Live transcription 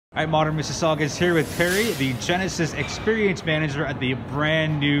All right, Modern Mississauga is here with Terry, the Genesis Experience Manager at the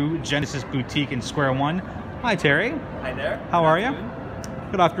brand new Genesis Boutique in Square One. Hi, Terry. Hi there. How are you?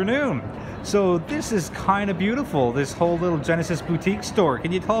 Good afternoon. So this is kind of beautiful, this whole little Genesis Boutique store.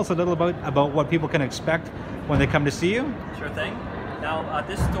 Can you tell us a little about what people can expect when they come to see you? Sure thing. Now,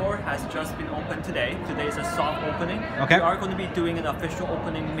 this store has just been opened today. Today is a soft opening. Okay. We are going to be doing an official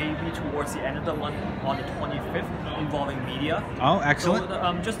opening maybe towards the end of the month on the 25th involving media. Oh, excellent.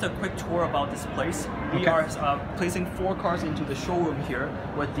 So just a quick tour about this place. We are placing 4 cars into the showroom here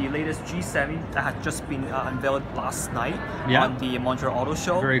with the latest G7 that had just been unveiled last night on the Montreal Auto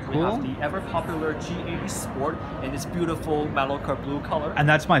Show. Very cool. We have the ever popular G80 Sport in this beautiful Mallorca blue color. And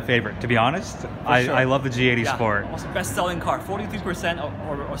that's my favorite, to be honest. I love the G80 Sport. Also best-selling car, 43%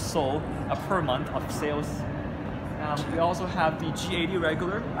 or so per month of sales. We also have the G80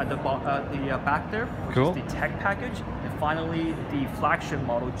 regular at the back there, which is the tech package, and finally the flagship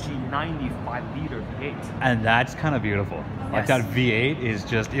model G90 5-liter V8. And that's kind of beautiful. Yes. Like that V8 is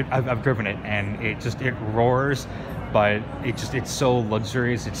just, I've driven it and it roars, but it's so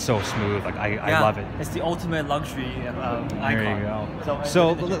luxurious, it's so smooth. Like I love it. It's the ultimate luxury icon. There you go.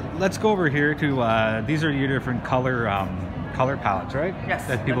 So let's go over here to these are your different color palettes, right? Yes.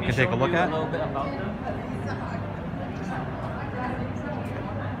 That people can take a look at. A little bit about them.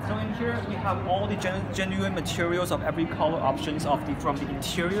 So in here we have all the genuine materials of every color options from the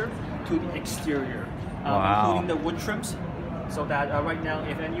interior to the exterior, including the wood trims. So that right now,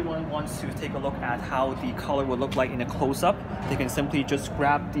 if anyone wants to take a look at how the color will look like in a close-up, they can simply just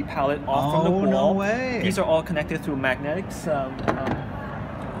grab the palette off from the wall. No way. These are all connected through magnetics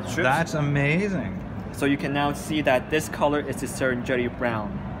strips. That's amazing. So you can now see that this color is the Serengeti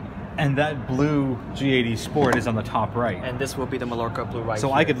brown. And that blue G80 Sport is on the top right. And this will be the Mallorca blue right So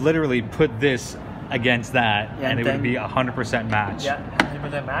here. I could literally put this against that and it would be 100% match. Yeah,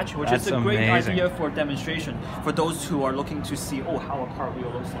 100% match, which is a great idea for demonstration for those who are looking to see, how a car wheel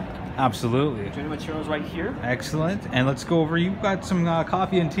looks like. Absolutely. Genuine materials right here. Excellent. And let's go over, you've got some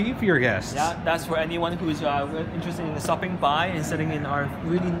coffee and tea for your guests. Yeah, that's for anyone who's interested in stopping by and sitting in our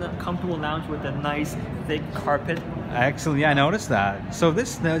really comfortable lounge with a nice thick carpet. Excellent. Yeah, I noticed that. So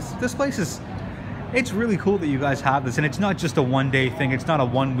this place is, it's really cool that you guys have this, and it's not just a one-day thing. It's not a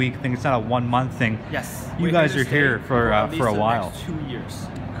one-week thing. It's not a one-month thing. Yes. You guys are here for a while. Next 2 years.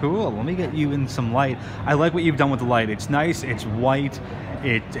 Cool. Let me get you in some light. I like what you've done with the light. It's nice. It's white.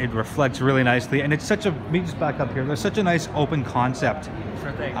 It reflects really nicely, and it's such a. Let me just back up here. There's such a nice open concept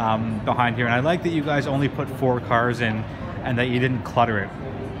behind here, and I like that you guys only put 4 cars in, and that you didn't clutter it.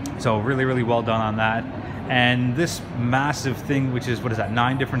 So really, really well done on that. And this massive thing, which is, what is that,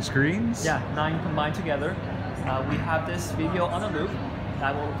 9 different screens? Yeah, 9 combined together. We have this video on a loop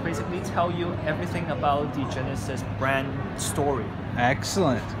that will basically tell you everything about the Genesis brand story.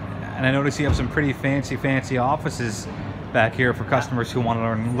 Excellent. And I notice you have some pretty fancy offices back here for customers who want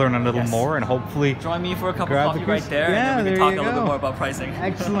to learn a little more, and hopefully join me for a cup of coffee right there, and then we can talk a little bit more about pricing.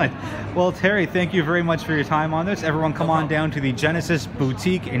 Excellent. Well, Terry, thank you very much for your time on this. Everyone come on down to the Genesis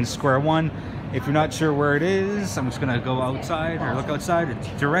Boutique in Square One. If you're not sure where it is, I'm just going to go outside or look outside. It's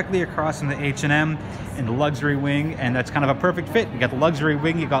directly across from the H&M in the luxury wing, and that's kind of a perfect fit. You got the luxury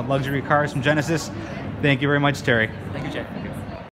wing, you got luxury cars from Genesis. Thank you very much, Terry. Thank you, Jay.